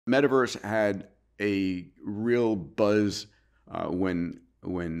Metaverse had a real buzz when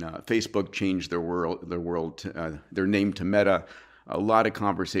Facebook changed their name to Meta. A lot of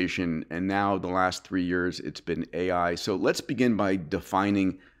conversation, and now the last 3 years it's been AI. So let's begin by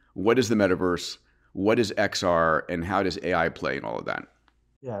defining what is the metaverse, what is XR, and how does AI play in all of that?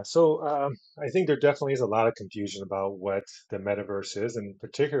 Yeah, so I think there definitely is a lot of confusion about what the metaverse is, and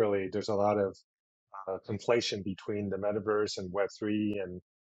particularly there's a lot of conflation between the metaverse and Web3 and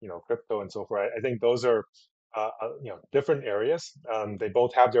crypto and so forth. I think those are different areas. They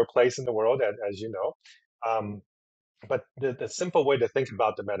both have their place in the world, as you know. Um, but the simple way to think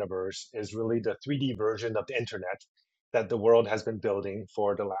about the metaverse is really the 3D version of the internet that the world has been building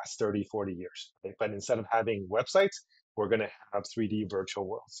for the last 30, 40 years. Right? But instead of having websites, we're going to have 3D virtual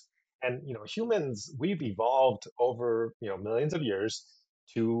worlds. And humans, we've evolved over millions of years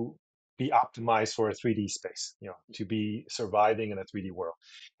to be optimized for a 3D space, to be surviving in a 3D world.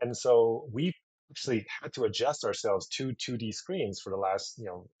 And so we actually had to adjust ourselves to 2D screens for the last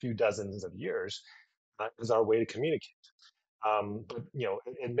few dozens of years as our way to communicate. But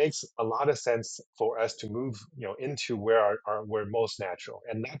it makes a lot of sense for us to move into where we're most natural,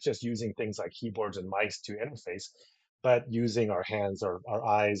 and not just using things like keyboards and mice to interface, but using our hands, our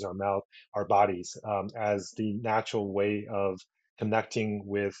eyes, our mouth, our bodies as the natural way of connecting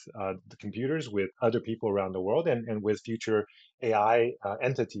with the computers, with other people around the world, and with future AI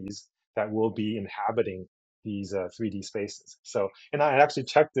entities that will be inhabiting these 3D spaces. So, and I actually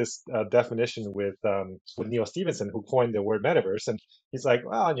checked this definition with Neil Stevenson, who coined the word metaverse, and he's like,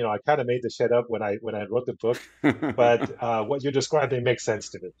 "Well, I kind of made this shit up when I wrote the book, but what you're describing makes sense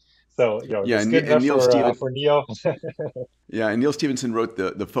to me." So, Yeah, it's good and enough Neil Steven, for Neil. yeah, and Neil Stevenson wrote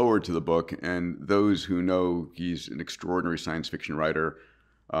the foreword to the book, and those who know he's an extraordinary science fiction writer,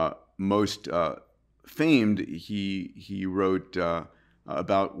 most famed, he wrote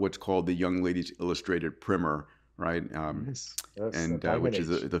about what's called the Young Ladies Illustrated Primer, right? Yes, yes, And Diamond which is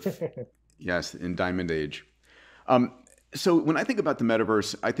Age. yes, in Diamond Age. Um, so when I think about the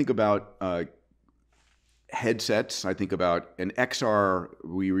metaverse, I think about headsets. I think about an XR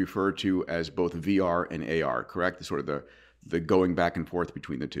we refer to as both VR and AR, correct? The sort of the going back and forth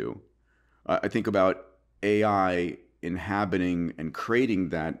between the two. I think about AI inhabiting and creating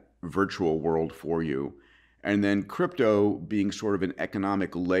that virtual world for you. And then crypto being sort of an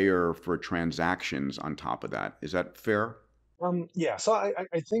economic layer for transactions on top of that. Is that fair? Yeah, so I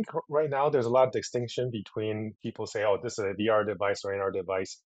think right now there's a lot of distinction between people say, oh, this is a VR device or an AR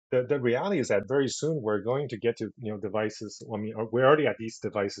device. The reality is that very soon we're going to get to devices. I mean, we're already at these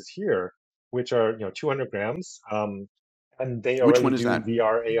devices here, which are 200 grams, and they Which already one is do that?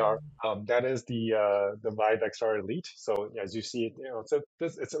 VR, AR. That is the Vive XR Elite. So as you see it,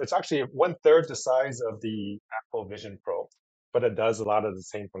 it's actually one-third the size of the Apple Vision Pro, but it does a lot of the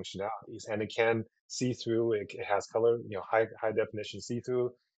same functionalities, and it can see through. It has color, high definition see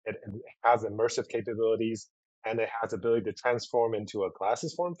through. It has immersive capabilities, and it has ability to transform into a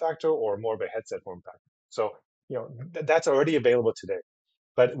glasses form factor or more of a headset form factor. So that's already available today.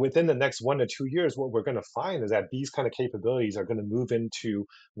 But within the next 1 to 2 years, what we're going to find is that these kind of capabilities are going to move into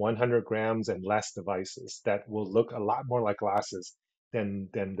 100 grams and less devices that will look a lot more like glasses than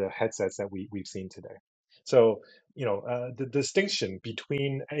the headsets that we've seen today. So, the distinction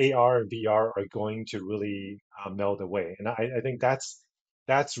between AR and VR are going to really meld away, and I think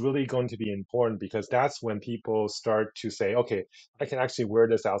that's really going to be important because that's when people start to say, okay, I can actually wear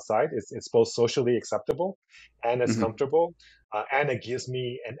this outside. It's both socially acceptable and it's Hmm. comfortable, and it gives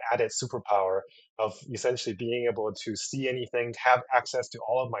me an added superpower of essentially being able to see anything, have access to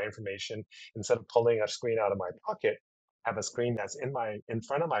all of my information instead of pulling a screen out of my pocket. Have a screen that's in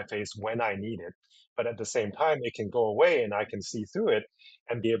front of my face when I need it, but at the same time, it can go away and I can see through it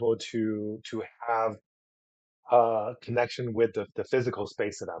and be able to have connection with the physical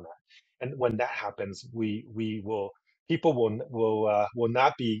space that I'm at. And when that happens, we will people will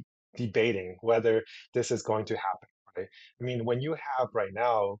not be debating whether this is going to happen. Right? I mean, when you have right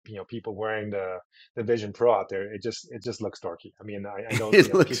now, people wearing the Vision Pro out there, it just looks dorky. I mean, I know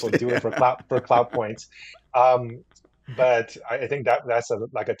It looks. people do it for cloud points, um, but I think that's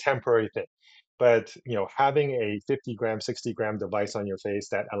like a temporary thing. But having a 50 gram, 60-gram device on your face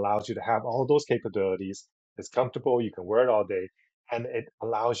that allows you to have all those capabilities, it's comfortable, you can wear it all day, and it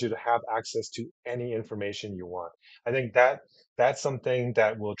allows you to have access to any information you want. I think that's something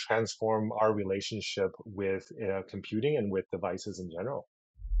that will transform our relationship with computing and with devices in general.